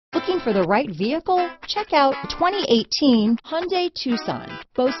Looking for the right vehicle? Check out 2018 Hyundai Tucson.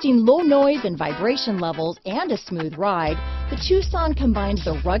 Boasting low noise and vibration levels and a smooth ride, the Tucson combines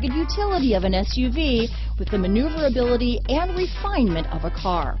the rugged utility of an SUV with the maneuverability and refinement of a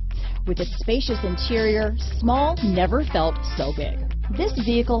car. With its spacious interior, small never felt so big. This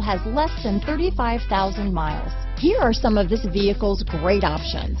vehicle has less than 35,000 miles. Here are some of this vehicle's great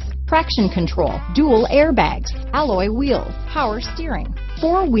options: traction control, dual airbags, alloy wheels, power steering,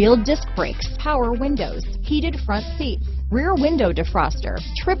 four-wheel disc brakes, power windows, heated front seats, rear window defroster,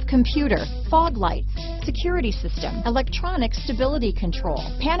 trip computer, fog lights, security system, electronic stability control,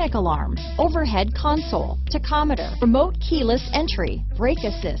 panic alarm, overhead console, tachometer, remote keyless entry, brake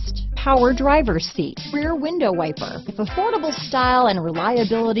assist, power driver's seat, rear window wiper. If affordable style and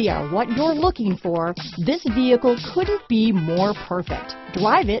reliability are what you're looking for, this vehicle couldn't be more perfect.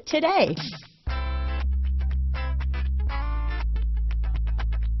 Drive it today.